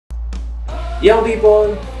Young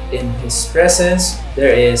people, in His presence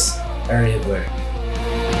there is a river.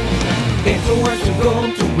 If the words to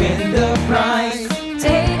go to win the prize,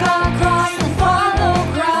 take our cross and follow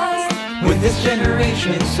Christ. with this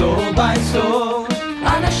generation soul by soul,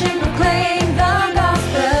 Unashamed proclaim the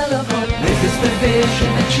gospel of hope. this is the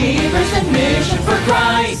vision, achievers and mission for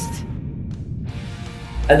Christ.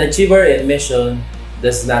 An achiever in mission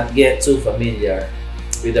does not get too familiar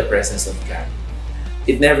with the presence of God.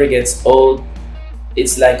 It never gets old.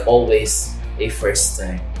 It's like always a first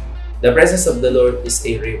time. The presence of the Lord is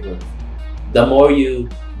a river. The more you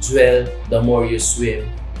dwell, the more you swim,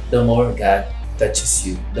 the more God touches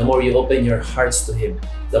you. The more you open your hearts to Him,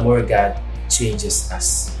 the more God changes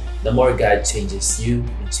us. The more God changes you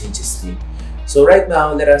and changes me. So right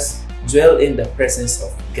now, let us dwell in the presence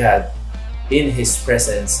of God. In His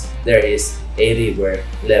presence, there is a river.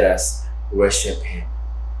 Let us worship Him.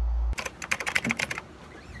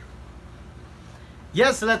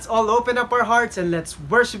 Yes, let's all open up our hearts and let's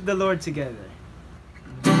worship the Lord together.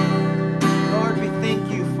 Lord, we thank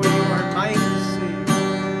you for you are mighty to save.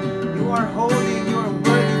 You are holy, you are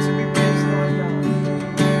worthy to be praised, Lord God.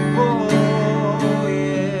 Oh,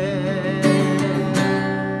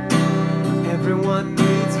 yeah. Everyone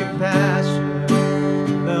needs compassion,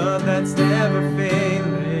 love that's never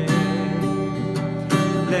failing.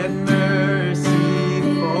 Let mercy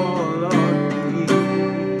fall on me.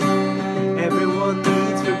 Everyone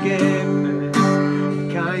needs forgiveness,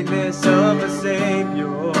 the kindness of a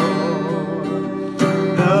Savior,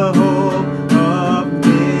 the hope of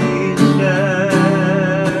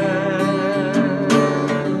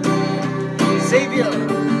nations. Savior,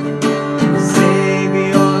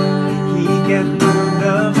 Savior, He can move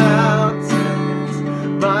the mountains.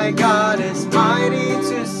 My God is mighty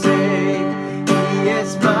to save. He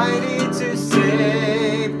is mighty to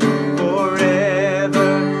save forever.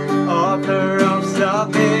 Author of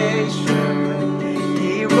salvation,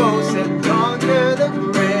 He rose and conquered the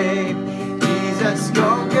grave. Jesus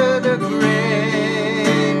conquered the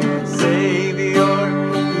grave. Savior,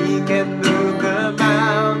 He can move the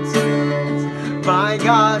mountains. My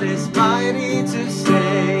God is mighty to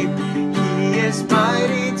save. He is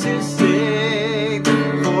mighty to save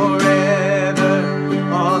forever.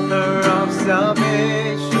 Author of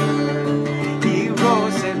salvation, He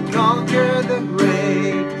rose and conquered the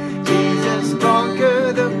grave. Jesus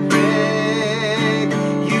conquered the grave.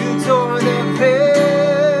 You tore the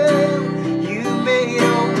veil. You made a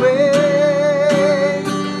way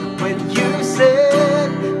when you said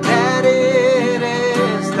that it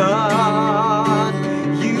is done.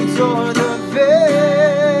 You tore the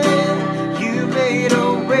veil. You made a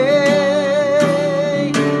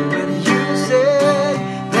way when you said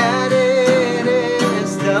that it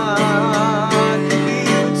is done.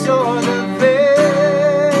 You tore the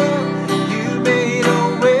veil. You made a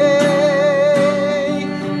way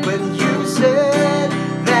when you said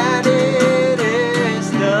that it is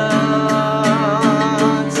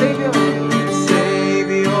done. Savior,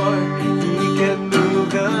 Savior, He can move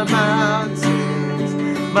the mountains.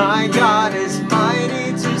 My God is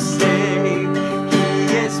mighty to save.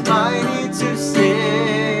 He is mighty to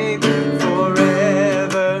save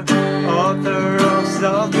forever. Author of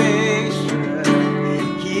salvation,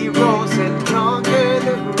 He rose and conquered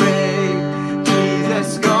the grave.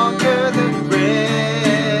 Jesus conquered the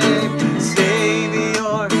grave.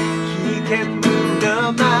 Savior, He can move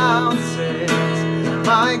the mountains.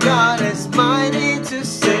 My God is mighty to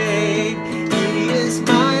save. He is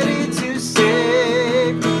mighty to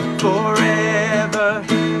save forever.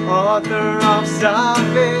 Author of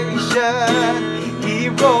salvation, He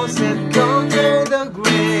rose and conquered the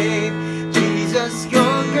grave. Jesus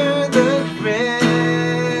conquered the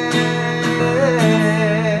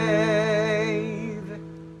grave.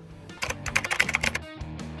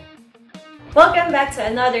 Welcome back to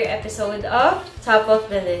another episode of Top of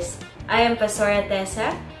the List. I am Pastora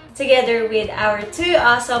Tessa, together with our two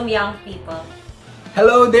awesome young people.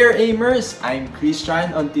 Hello there, Aimers! I'm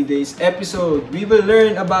Christian. On today's episode, we will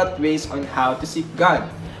learn about ways on how to seek God.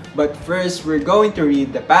 But first, we're going to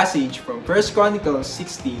read the passage from 1 Chronicles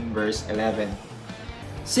 16 verse 11.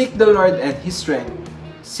 Seek the Lord and His strength.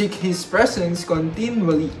 Seek His presence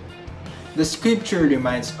continually. The scripture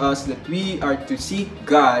reminds us that we are to seek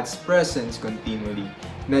God's presence continually,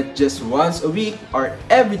 not just once a week or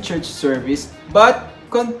every church service, but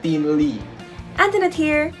continually. Antoinette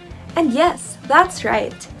here, and yes, that's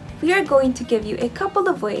right. We are going to give you a couple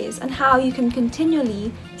of ways on how you can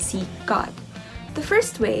continually seek God. The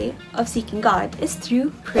first way of seeking God is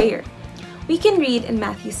through prayer. We can read in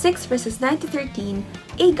Matthew 6 verses 9 to 13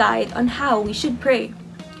 a guide on how we should pray.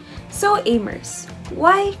 So, Aimers,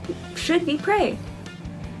 why should we pray?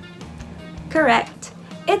 Correct.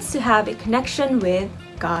 It's to have a connection with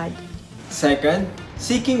God. Second,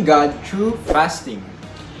 seeking God through fasting.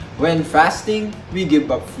 When fasting, we give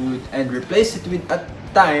up food and replace it with a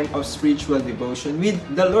time of spiritual devotion with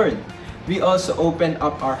the Lord. We also open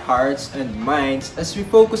up our hearts and minds as we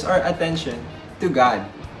focus our attention to God.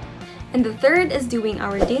 And the third is doing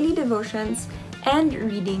our daily devotions and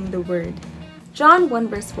reading the Word. John 1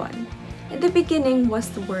 verse 1. In the beginning was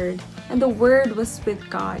the Word, and the Word was with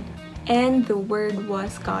God, and the Word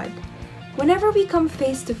was God. Whenever we come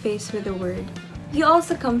face to face with the Word, we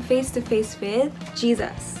also come face to face with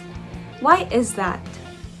Jesus. Why is that?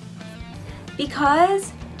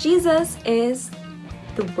 Because Jesus is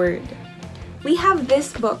the Word. We have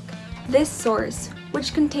this book, this source,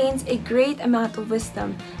 which contains a great amount of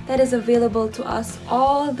wisdom that is available to us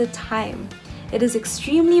all the time. It is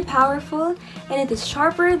extremely powerful and it is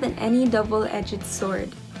sharper than any double-edged sword.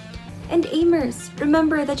 And Amers,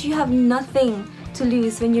 remember that you have nothing to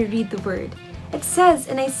lose when you read the Word. It says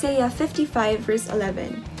in Isaiah 55 verse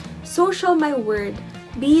 11, "So shall my word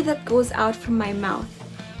be that goes out from my mouth.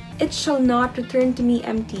 It shall not return to me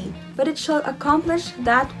empty, but it shall accomplish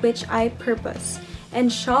that which I purpose,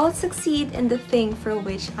 and shall succeed in the thing for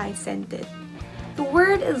which I sent it." The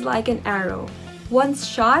Word is like an arrow. Once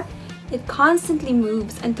shot, it constantly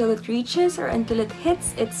moves until it reaches or until it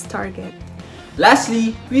hits its target.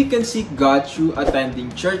 Lastly, we can seek God through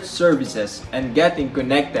attending church services and getting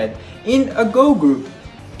connected in a Go group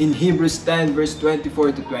in Hebrews 10 verse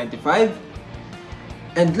 24 to 25.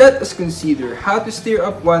 And let us consider how to stir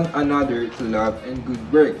up one another to love and good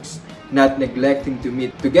works, not neglecting to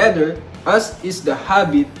meet together, as is the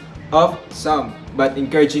habit of some, but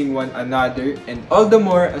encouraging one another, and all the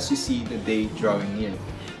more as you see the day drawing near.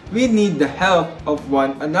 We need the help of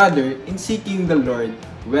one another in seeking the Lord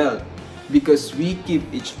well, because we keep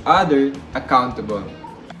each other accountable.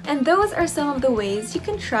 And those are some of the ways you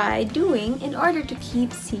can try doing in order to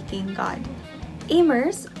keep seeking God.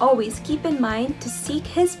 Amers, always keep in mind to seek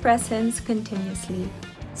His presence continuously.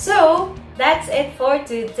 So, that's it for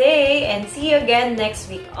today and see you again next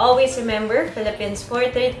week. Always remember Philippians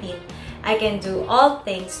 4:13. I can do all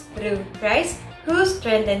things through Christ who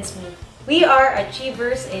strengthens me. We are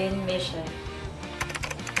achievers in mission.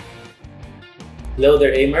 Hello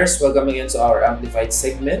there, Amers. Welcome again to our Amplified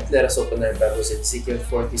segment. Let us open our Bibles in Ezekiel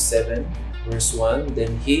 47 verse 1.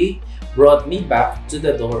 Then he brought me back to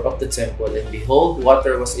the door of the temple, and behold,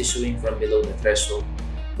 water was issuing from below the threshold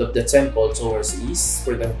of the temple towards the east,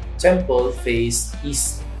 for the temple faced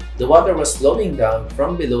east. The water was flowing down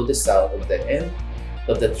from below the south of the end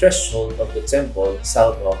of the threshold of the temple,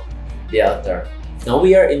 south of the altar. Now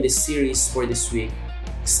we are in this series for this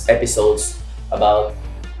week's episodes about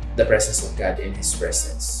the presence of God, in His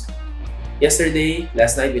presence.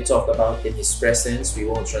 Last night we talked about in His presence, we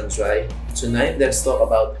won't run dry. Tonight, let's talk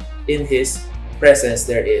about in His presence,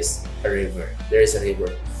 there is a river. There is a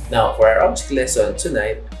river. Now, for our object lesson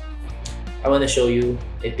tonight, I want to show you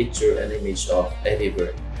a picture, an image of a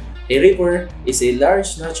river. A river is a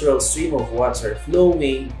large natural stream of water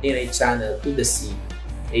flowing in a channel to the sea,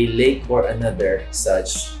 a lake, or another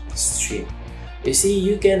such stream. You see,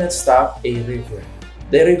 you cannot stop a river.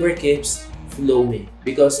 The river keeps flowing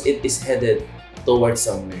because it is headed towards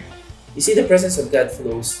somewhere. You see, the presence of God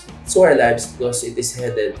flows to our lives because it is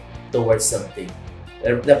headed towards something.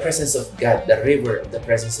 The presence of God, the river of the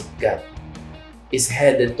presence of God, is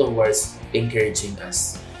headed towards encouraging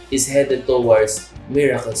us, is headed towards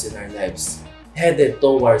miracles in our lives, headed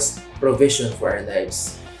towards provision for our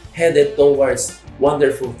lives, headed towards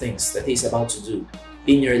wonderful things that He's about to do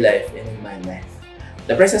in your life and in my life.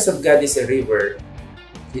 The presence of God is a river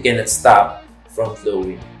you cannot stop from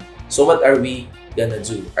flowing. So what are we gonna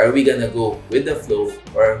do? Are we gonna go with the flow,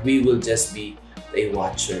 or we will just be a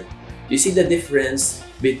watcher? You see, the difference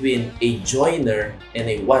between a joiner and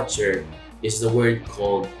a watcher is the word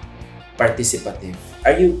called participative.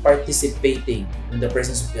 Are you participating when the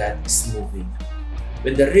presence of God is moving?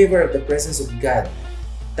 When the river of the presence of God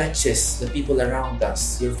touches the people around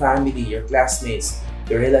us, your family, your classmates,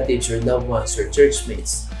 your relatives, your loved ones, your church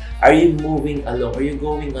mates, are you moving along? Are you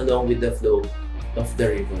going along with the flow of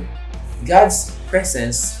the river? God's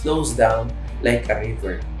presence flows down like a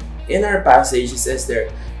river. In our passage, it says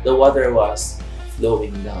there, the water was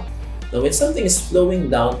flowing down. Now, when something is flowing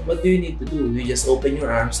down, what do you need to do? You just open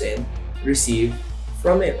your arms and receive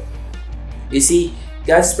from it. You see,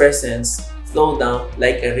 God's presence flow down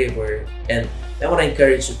like a river, and I want to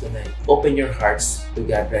encourage you tonight, open your hearts to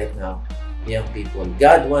God right now, young people.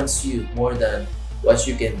 God wants you more than what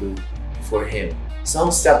you can do for Him.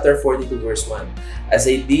 Psalms chapter 42 verse 1. As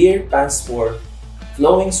a deer pants for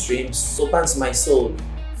flowing streams, so pants my soul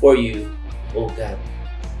for you, O God.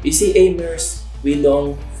 You see, Amers, we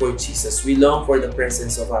long for Jesus. We long for the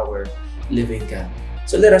presence of our living God.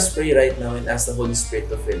 So let us pray right now and ask the Holy Spirit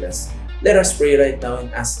to fill us. Let us pray right now and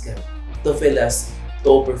ask God to fill us to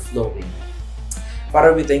overflowing.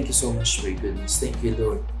 Father, we thank you so much for your goodness. Thank you,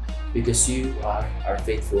 Lord, because you are our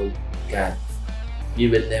faithful God. You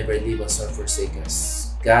will never leave us or forsake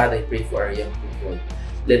us. God, I pray for our young people.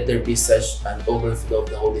 Let there be such an overflow of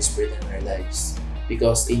the Holy Spirit in our lives,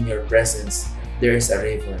 because in your presence, there is a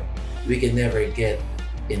river. We can never get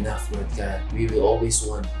enough, Lord God. We will always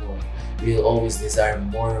want more. We will always desire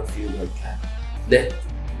more of you, Lord God.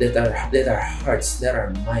 Let our hearts, let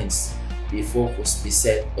our minds be focused, be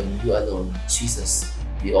set on you alone, Jesus,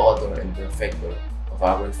 the author and perfecter of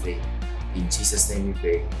our faith. In Jesus' name we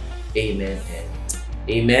pray. Amen and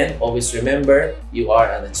amen. Always remember, you are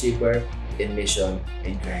an achiever in mission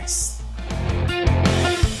in Christ.